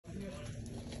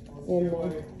And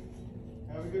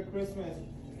have a good Christmas.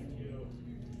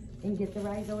 And get the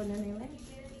rhizo, and then they last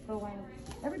for a while.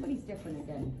 Everybody's different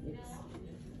again.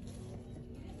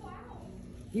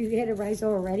 You had a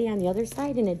rhizo already on the other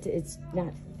side, and it's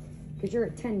not, because you're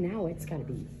at 10 now. It's gotta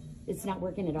be. It's not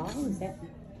working at all. Is that?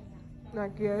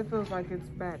 Like, yeah, it feels like it's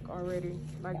back already.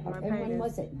 Like my pain. And when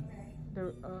was it?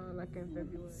 Like in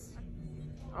February.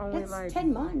 Only That's like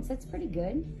 10 months. That's pretty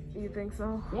good. You think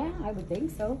so? Yeah, I would think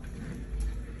so.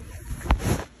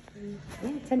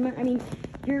 Yeah, 10 months. I mean,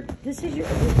 your goal is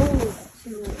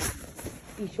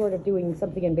to be short of doing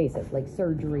something invasive, like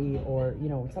surgery or, you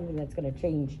know, something that's going to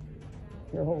change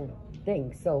your whole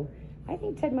thing. So I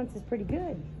think 10 months is pretty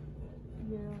good.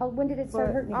 Yeah. When did it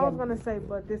start hurting again? I was going to say,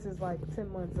 but this is like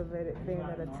 10 months of it being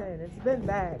at a 10. It's been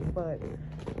back, but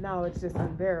now it's just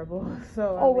unbearable.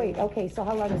 So. Oh, wait. Okay. So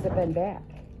how long has it been back?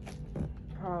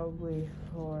 Probably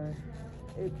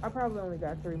I probably only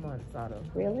got 3 months out of.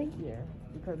 Really? Yeah.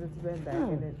 Because it's been back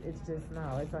and it's just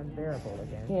now it's unbearable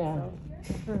again. Yeah.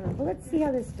 So. Well, let's see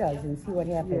how this does and see what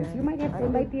happens. Yeah. You might have to,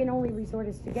 it might be an only resort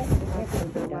is to get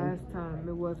it. The last time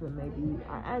it wasn't maybe,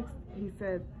 I asked, he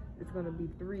said it's going to be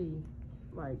 3,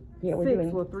 like 6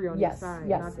 or 3 on each side.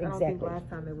 Yes, I don't think last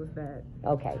time it was that.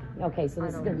 Okay, so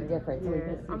this is going to be different. So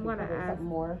yeah, I'm going to ask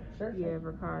more. Sure. Yeah,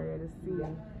 Vicaria to see. Yeah,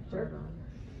 sure.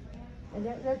 And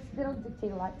that'll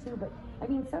dictate a lot too. But I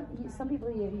mean, some people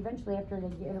eventually after they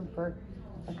get them for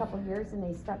a couple of years and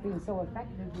they stop being so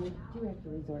effective, you do have to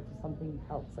resort to something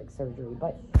else like surgery.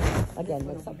 But again,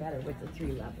 it's better with the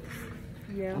 3 levels.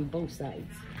 Yeah. On both sides.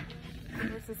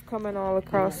 This is coming all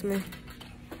across me.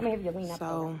 I'm gonna have you lean up.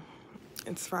 So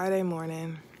it's Friday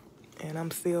morning and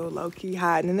I'm still low-key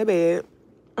hiding in the bed.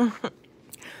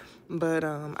 But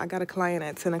I got a client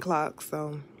at 10 o'clock,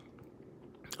 so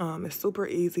it's super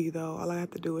easy though. All I have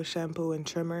to do is shampoo and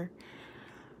trimmer.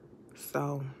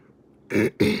 So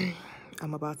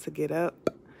I'm about to get up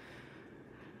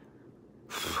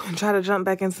and try to jump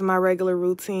back into my regular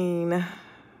routine.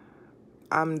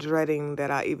 I'm dreading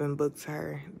that I even booked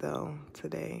her though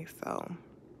today, so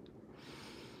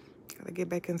gotta get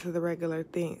back into the regular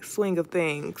swing of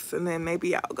things, and then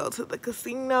maybe I'll go to the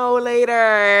casino later.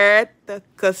 At the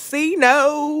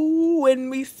casino, win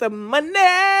me some money.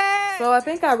 So I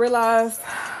think I realized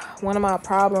one of my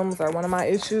problems or one of my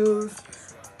issues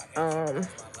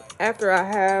after I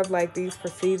have like these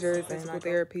procedures and physical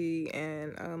therapy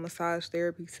and massage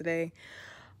therapy today.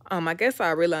 I guess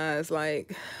I realized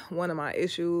like one of my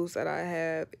issues that I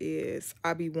have is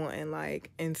I be wanting like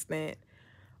instant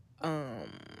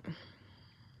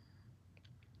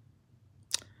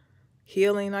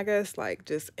healing, I guess, like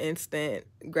just instant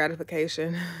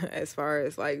gratification as far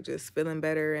as like just feeling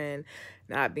better and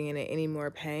not being in any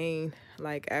more pain.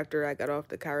 Like after I got off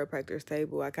the chiropractor's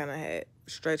table, I kind of had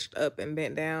stretched up and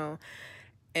bent down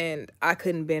and I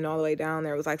couldn't bend all the way down.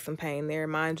 There was like some pain there.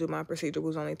 Mind you, my procedure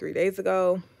was only 3 days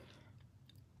ago.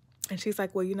 And she's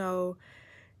like, well, you know,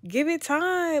 give it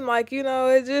time. Like, you know,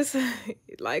 it just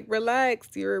like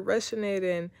relax. You're rushing it.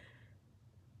 And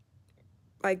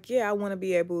like, yeah, I want to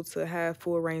be able to have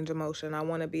full range of motion. I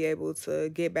want to be able to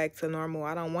get back to normal.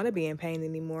 I don't want to be in pain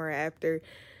anymore after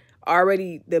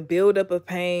already the buildup of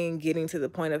pain, getting to the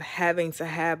point of having to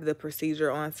have the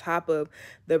procedure on top of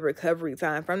the recovery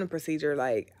time from the procedure.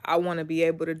 Like, I want to be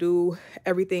able to do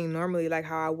everything normally, like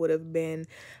how I would have been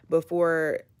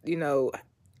before, you know,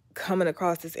 coming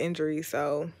across this injury.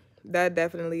 So that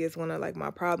definitely is one of like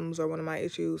my problems or one of my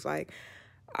issues. Like,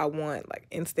 I want like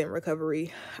instant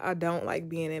recovery. I don't like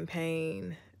being in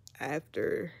pain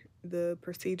after the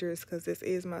procedures because this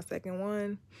is my second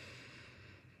one.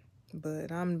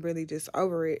 But I'm really just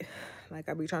over it. Like,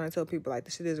 I be trying to tell people like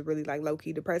this shit is really like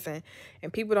low-key depressing.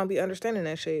 And people don't be understanding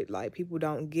that shit. Like, people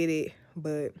don't get it.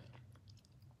 But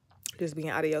just being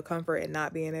out of your comfort and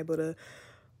not being able to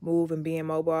move and being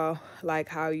mobile like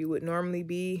how you would normally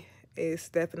be is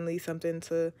definitely something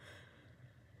to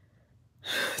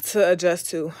adjust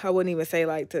to. I wouldn't even say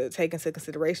like to take into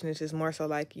consideration. It's just more so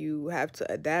like you have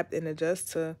to adapt and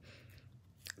adjust to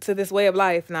this way of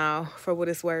life now for what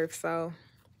it's worth. So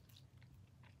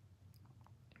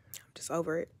I'm just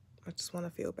over it. I just want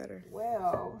to feel better.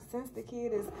 Well, since the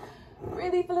kid is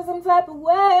really feeling some type of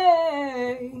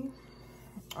way,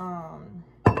 I'm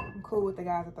cool with the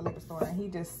guys at the liquor store, and he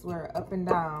just swear up and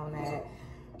down that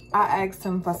I asked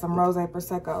him for some rosé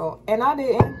prosecco, and I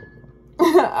didn't.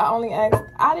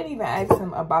 I didn't even ask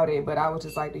him about it, but I was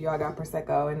just like, do y'all got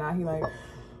prosecco? And now he like,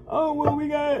 oh, well, we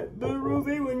got the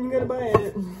rosé when you gotta buy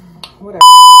it. Whatever,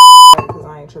 because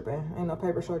I ain't tripping. Ain't no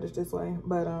paper shortage this way.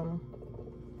 But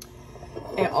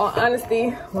in all honesty,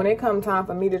 when it comes time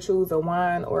for me to choose a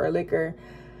wine or a liquor,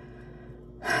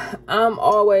 I'm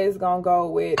always gonna go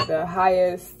with the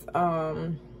highest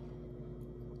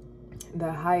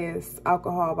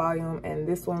alcohol volume, and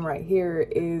this one right here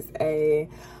is a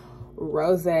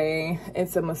rosé.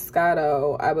 It's a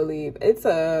Moscato, I believe. It's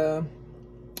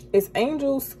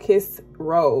Angel's Kiss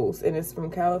Rose, and it's from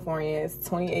California. It's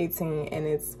 2018, and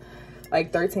it's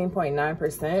like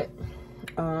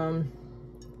 13.9%.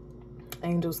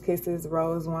 Angel's Kisses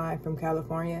Rose Wine from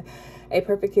California. A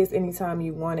perfect kiss anytime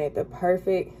you want it.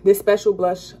 This special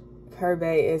blush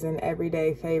Cuvée is an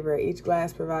everyday favorite. Each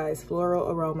glass provides floral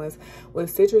aromas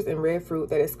with citrus and red fruit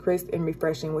that is crisp and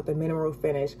refreshing with a mineral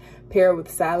finish. Pair with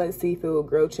salad, seafood,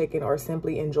 grilled chicken, or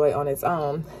simply enjoy on its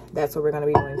own. That's what we're going to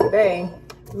be doing today.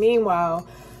 Meanwhile,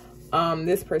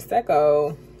 this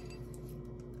Prosecco,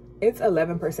 it's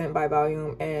 11% by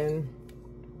volume, and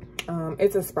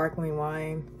it's a sparkling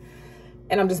wine,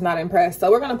 and I'm just not impressed.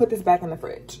 So we're going to put this back in the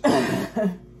fridge.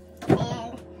 We're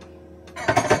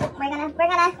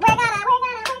gonna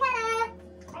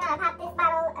pop this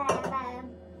bottle of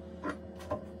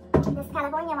this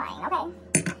California wine, okay?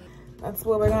 That's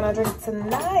what we're gonna drink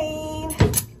tonight.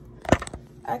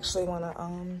 I actually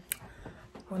wanna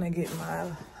get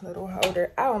my little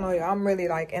holder. I don't know, y'all. I'm really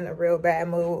like in a real bad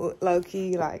mood, low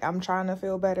key. Like I'm trying to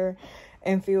feel better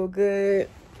and feel good,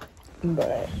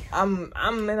 but I'm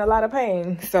in a lot of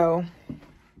pain. So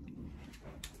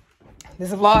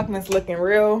this Vlogmas looking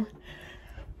real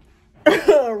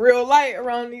real light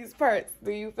around these parts.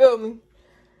 Do you feel me?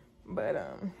 But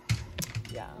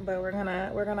yeah, but we're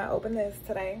gonna open this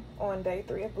today on day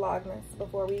 3 of Vlogmas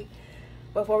before we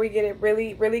get it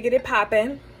really get it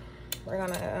popping. We're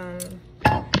gonna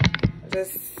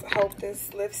just hope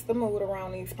this lifts the mood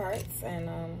around these parts. And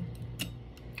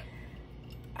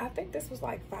I think this was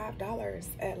like $5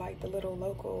 at like the little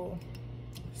local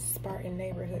Spartan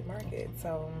neighborhood market.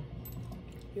 So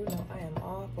you know I am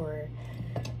all for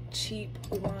cheap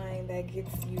wine that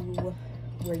gets you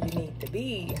where you need to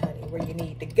be, honey, where you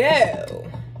need to go.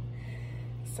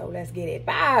 So let's get it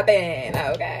poppin',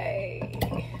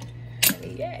 okay?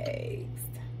 Yes.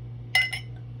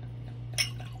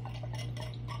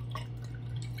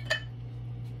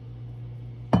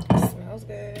 Smells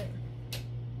good.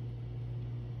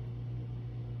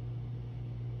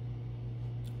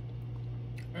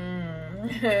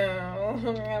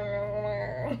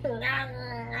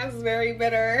 That's very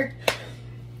bitter.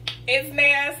 It's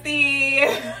nasty.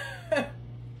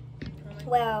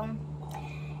 Well,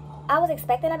 I was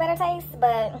expecting a better taste,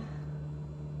 but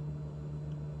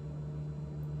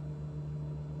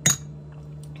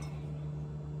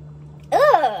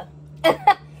ugh.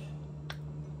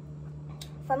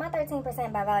 For my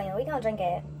 13% by volume, we gonna drink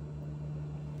it.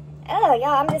 Oh, y'all,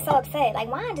 I'm just so upset. Like,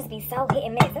 wine just be so hit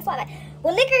and miss. That's why, like,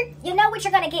 with liquor, you know what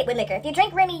you're gonna get with liquor. If you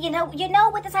drink Remy, you know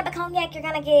what the type of cognac you're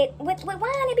gonna get. With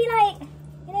wine, it'd be like,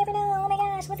 you never know. Oh my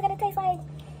gosh, what's it gonna taste like?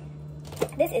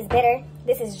 This is bitter.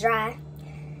 This is dry.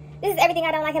 This is everything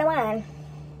I don't like in a wine.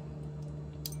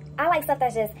 I like stuff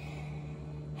that's just,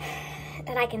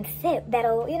 that I can sip,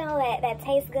 that'll, you know, that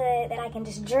tastes good, that I can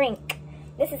just drink.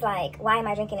 This is like, why am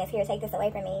I drinking this? Here, take this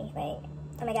away from me. Like,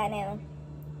 oh my God, no.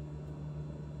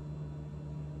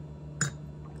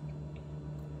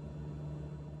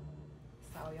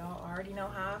 Y'all already know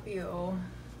how I feel.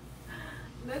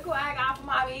 Look what I got for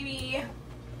my baby.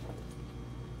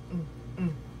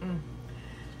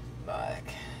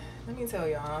 Like, let me tell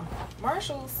y'all,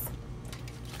 Marshalls,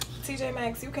 TJ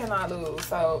Maxx, you cannot lose.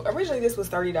 So originally this was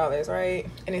 $30, right?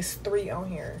 And it's 3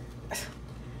 on here.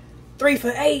 3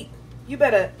 for $8. You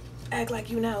better act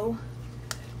like you know.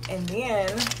 And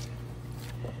then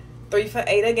 3 for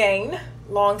 $8 again.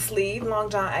 Long sleeve,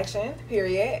 long john action,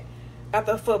 period. Got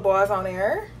the footballs on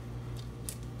there.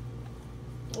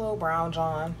 Little brown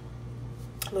john.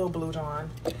 Little blue john.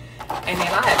 And then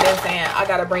I had been saying I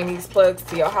gotta bring these plugs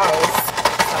to your house.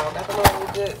 So got the little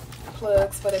good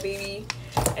plugs for the baby.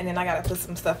 And then I gotta put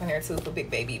some stuff in there too for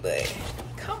big baby. But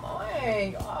come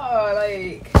on, y'all.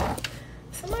 Like,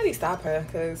 somebody stop her,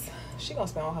 because she gonna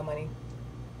spend all her money.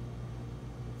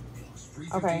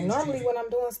 Okay, normally when I'm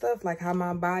doing stuff, like how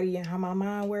my body and how my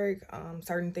mind work,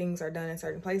 certain things are done in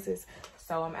certain places.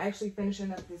 So I'm actually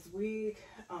finishing up this wig.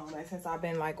 And since I've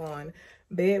been like on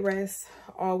bed rest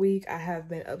all week, I have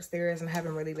been upstairs and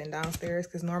haven't really been downstairs,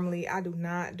 because normally I do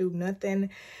not do nothing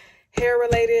hair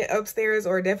related upstairs,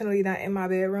 or definitely not in my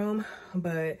bedroom.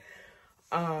 But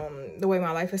the way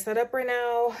my life is set up right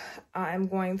now, I'm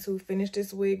going to finish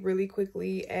this wig really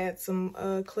quickly, add some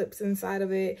clips inside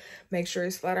of it, make sure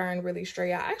it's flat ironed really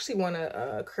straight. I actually want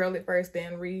to curl it first,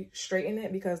 then re-straighten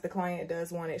it, because the client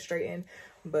does want it straightened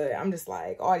But I'm just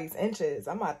like, all these inches,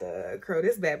 I'm about to curl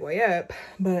this bad boy up.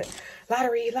 But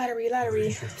lottery.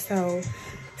 So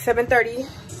 7:30.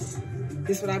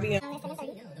 This is what I'll be on.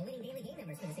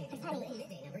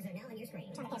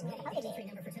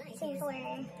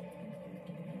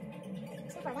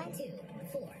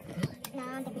 No,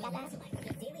 I don't think we got that.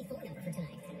 Daily phone number for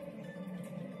tonight.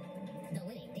 The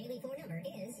winning daily phone number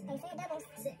is They said doubles.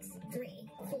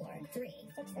 6343.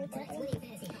 6343. Winning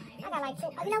fantasy 5. I got like two.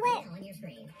 Oh, you know what? On your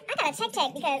screen. I gotta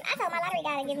check because I told my lottery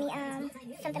guy to give me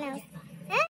something else.